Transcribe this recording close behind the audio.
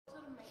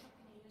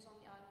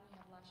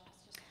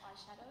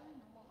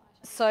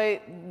So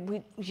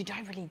you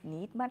don't really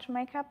need much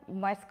makeup.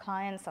 Most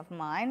clients of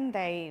mine,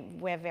 they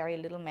wear very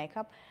little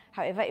makeup.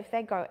 However, if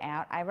they go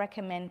out, I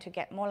recommend to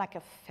get more like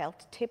a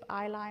felt tip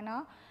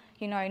eyeliner.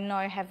 You know, no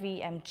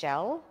heavy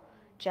gel.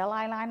 Gel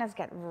eyeliners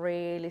get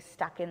really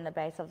stuck in the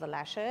base of the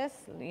lashes.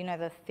 You know,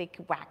 the thick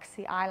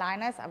waxy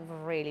eyeliners are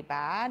really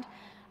bad.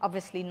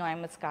 Obviously no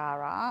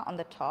mascara on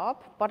the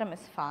top. Bottom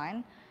is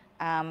fine.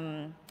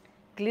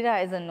 Glitter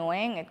is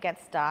annoying, it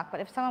gets dark, but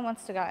if someone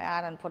wants to go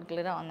out and put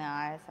glitter on their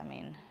eyes, I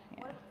mean,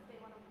 yeah. What if they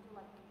want to do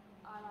like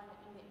eyeliner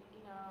in the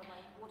inner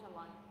like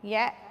waterline?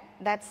 Yeah, Okay.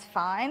 that's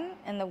fine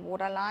in the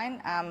waterline,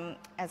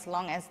 as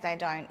long as they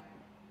don't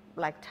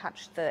like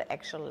touch the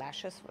actual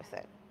lashes with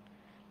it.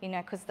 You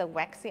know, because the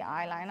waxy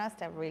eyeliners,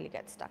 they really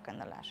get stuck in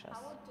the lashes.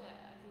 How would the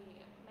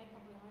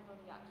makeup remover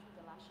react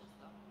to the lashes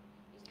though?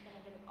 Is it going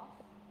to get it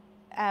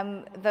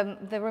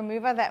off? The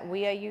remover that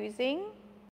we are using